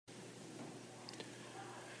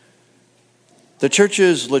The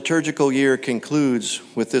church's liturgical year concludes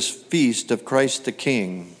with this feast of Christ the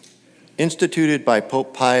King, instituted by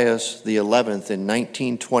Pope Pius XI in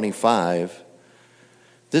 1925.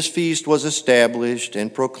 This feast was established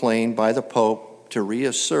and proclaimed by the Pope to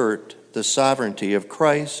reassert the sovereignty of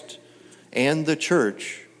Christ and the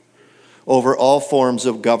Church over all forms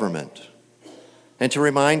of government, and to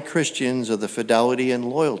remind Christians of the fidelity and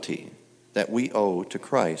loyalty that we owe to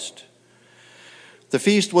Christ. The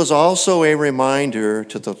feast was also a reminder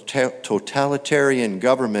to the totalitarian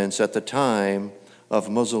governments at the time of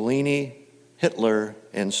Mussolini, Hitler,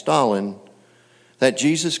 and Stalin that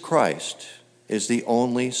Jesus Christ is the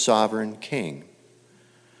only sovereign king.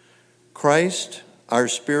 Christ, our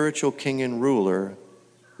spiritual king and ruler,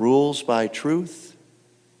 rules by truth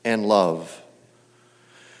and love.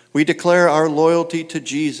 We declare our loyalty to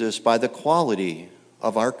Jesus by the quality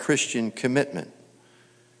of our Christian commitment,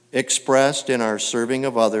 expressed in our serving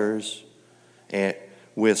of others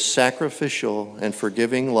with sacrificial and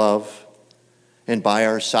forgiving love, and by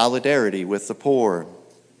our solidarity with the poor.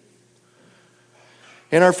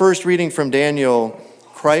 In our first reading from Daniel,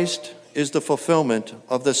 Christ is the fulfillment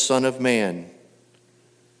of the Son of Man.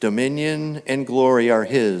 Dominion and glory are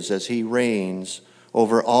his as he reigns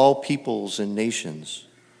over all peoples and nations.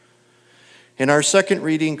 In our second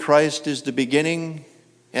reading, Christ is the beginning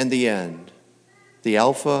and the end, the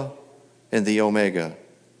Alpha and the Omega.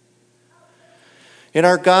 In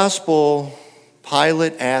our gospel,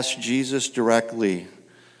 Pilate asked Jesus directly,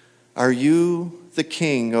 "Are you the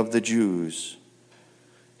king of the Jews?"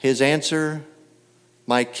 His answer,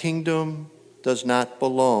 "My kingdom does not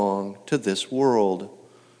belong to this world."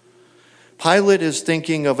 Pilate is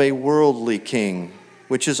thinking of a worldly king,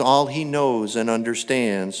 which is all he knows and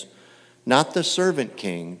understands, not the servant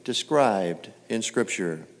king described in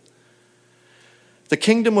Scripture. The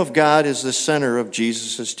kingdom of God is the center of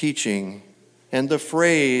Jesus' teaching, and the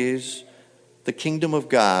phrase, the kingdom of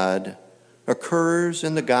God, occurs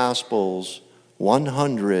in the Gospels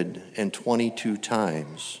 122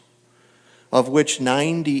 times, of which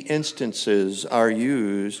 90 instances are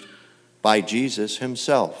used by Jesus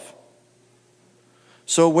himself.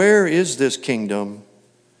 So where is this kingdom?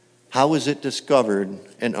 How is it discovered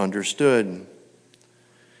and understood?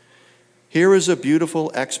 Here is a beautiful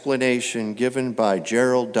explanation given by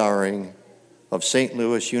Gerald Daring of St.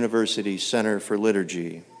 Louis University Center for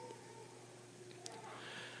Liturgy.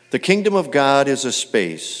 The kingdom of God is a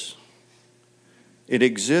space. It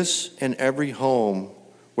exists in every home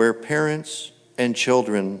where parents and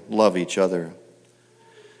children love each other.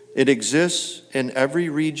 It exists in every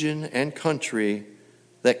region and country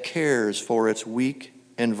that cares for its weak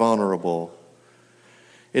and vulnerable.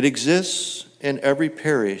 It exists in every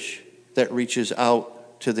parish that reaches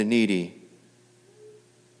out to the needy.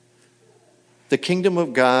 The kingdom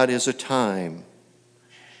of God is a time.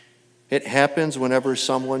 It happens whenever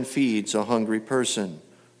someone feeds a hungry person,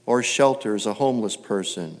 or shelters a homeless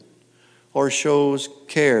person, or shows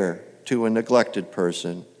care to a neglected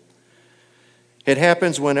person. It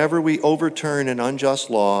happens whenever we overturn an unjust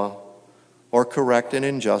law, or correct an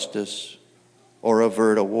injustice, or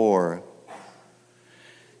avert a war.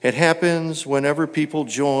 It happens whenever people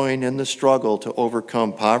join in the struggle to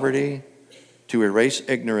overcome poverty, to erase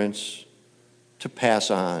ignorance, to pass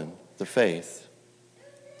on the faith.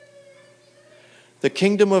 The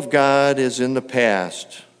kingdom of God is in the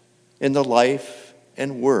past, in the life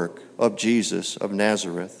and work of Jesus of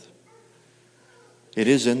Nazareth. It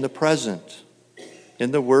is in the present, in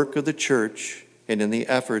the work of the church and in the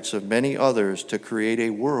efforts of many others to create a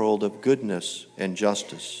world of goodness and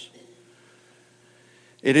justice.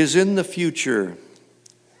 It is in the future,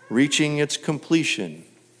 reaching its completion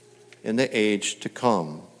in the age to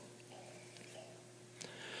come.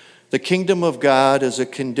 The kingdom of God is a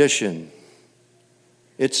condition.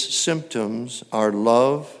 Its symptoms are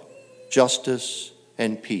love, justice,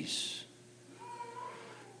 and peace.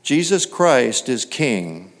 Jesus Christ is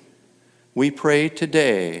King. We pray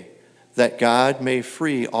today that God may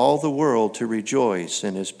free all the world to rejoice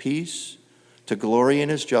in his peace, to glory in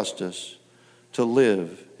his justice, to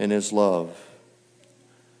live in his love.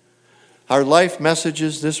 Our life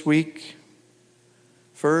messages this week.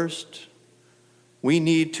 First, we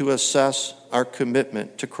need to assess our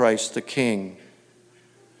commitment to Christ the King.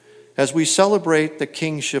 As we celebrate the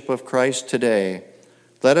kingship of Christ today,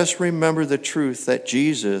 let us remember the truth that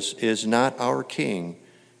Jesus is not our King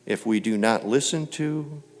if we do not listen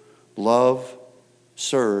to, love,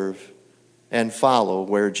 serve, and follow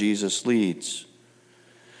where Jesus leads.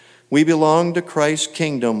 We belong to Christ's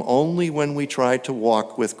kingdom only when we try to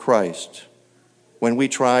walk with Christ, when we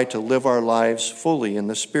try to live our lives fully in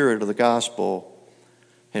the spirit of the gospel,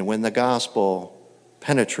 and when the gospel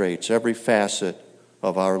penetrates every facet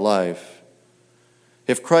of our life.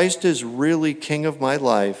 If Christ is really king of my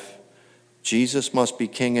life, Jesus must be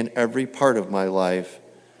king in every part of my life,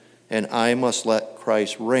 and I must let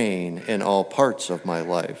Christ reign in all parts of my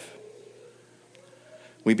life.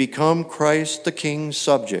 We become Christ the King's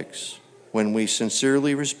subjects when we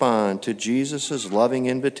sincerely respond to Jesus' loving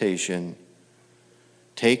invitation,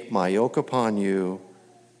 "Take my yoke upon you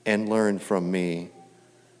and learn from me,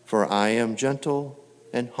 for I am gentle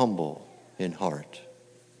and humble in heart."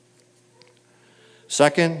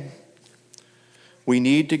 Second, we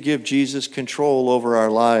need to give Jesus control over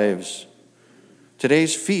our lives.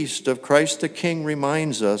 Today's feast of Christ the King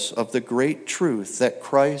reminds us of the great truth that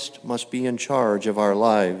Christ must be in charge of our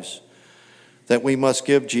lives, that we must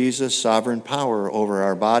give Jesus sovereign power over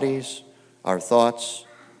our bodies, our thoughts,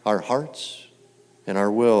 our hearts, and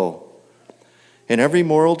our will. In every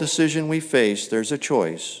moral decision we face, there's a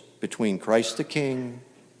choice between Christ the King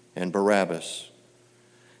and Barabbas.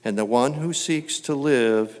 And the one who seeks to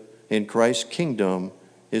live in Christ's kingdom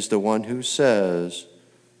is the one who says,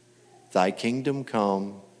 "Thy kingdom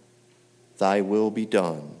come, thy will be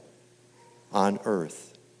done, on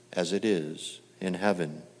earth as it is in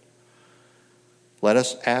heaven." Let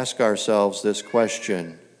us ask ourselves this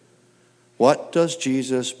question: what does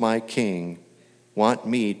Jesus, my King, want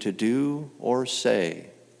me to do or say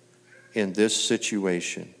in this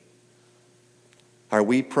situation? Are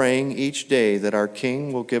we praying each day that our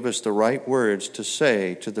King will give us the right words to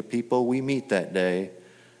say to the people we meet that day,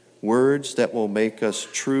 words that will make us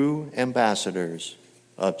true ambassadors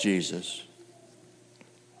of Jesus?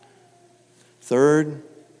 Third,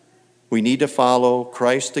 we need to follow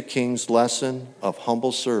Christ the King's lesson of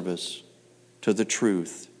humble service to the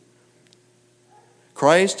truth.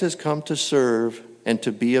 Christ has come to serve and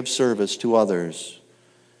to be of service to others.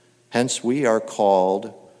 Hence, we are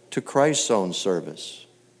called to Christ's own service,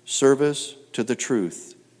 service to the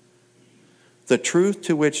truth. The truth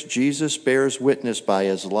to which Jesus bears witness by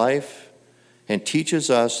his life and teaches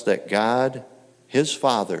us that God, his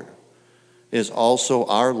Father, is also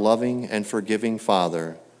our loving and forgiving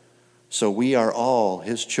Father. So we are all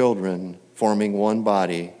his children, forming one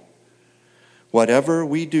body. Whatever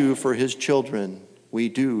we do for his children, we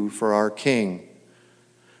do for our King.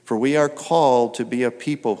 For we are called to be a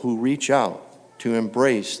people who reach out to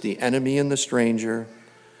embrace the enemy and the stranger,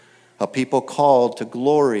 a people called to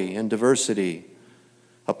glory and diversity,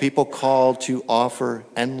 a people called to offer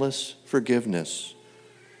endless forgiveness,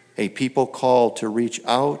 a people called to reach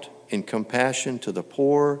out in compassion to the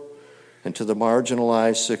poor and to the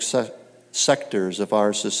marginalized sectors of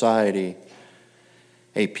our society,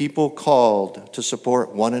 a people called to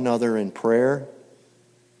support one another in prayer,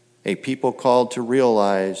 a people called to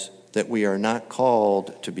realize that we are not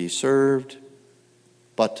called to be served,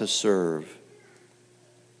 but to serve.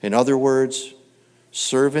 In other words,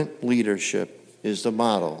 servant leadership is the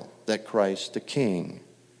model that Christ the King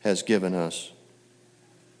has given us.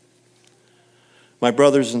 My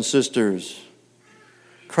brothers and sisters,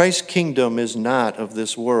 Christ's kingdom is not of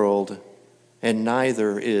this world, and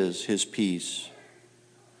neither is his peace.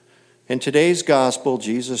 In today's gospel,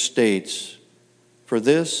 Jesus states, "For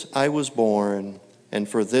this I was born, and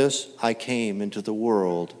for this I came into the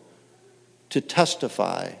world, to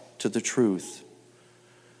testify to the truth."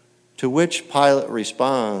 To which Pilate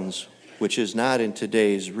responds, which is not in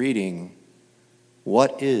today's reading,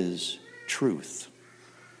 "What is truth?"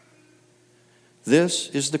 This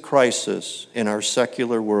is the crisis in our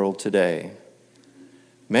secular world today.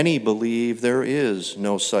 Many believe there is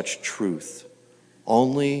no such truth,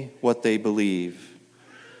 only what they believe.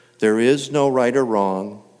 There is no right or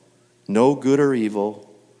wrong, no good or evil,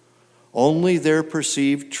 only their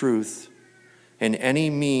perceived truth, and any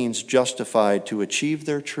means justified to achieve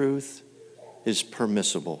their truth is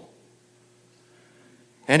permissible.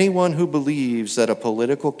 Anyone who believes that a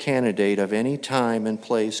political candidate of any time and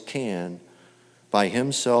place can, by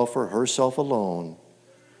himself or herself alone,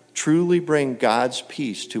 truly bring God's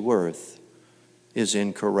peace to earth is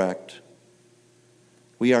incorrect.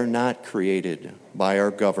 We are not created by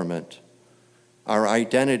our government. Our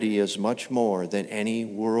identity is much more than any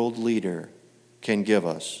world leader can give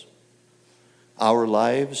us. Our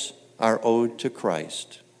lives are owed to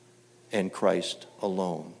Christ and Christ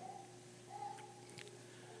alone.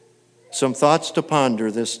 Some thoughts to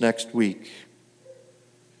ponder this next week.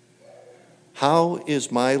 How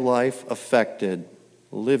is my life affected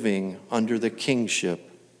living under the kingship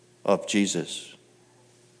of Jesus?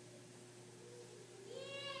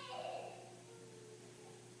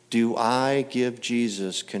 Do I give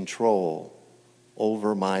Jesus control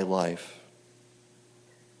over my life?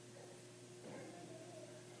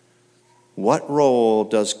 What role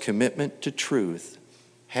does commitment to truth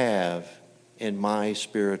have in my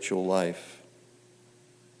spiritual life?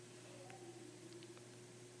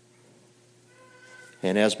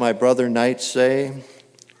 And as my brother knights say,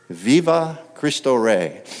 Viva Cristo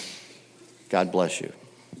Rey. God bless you.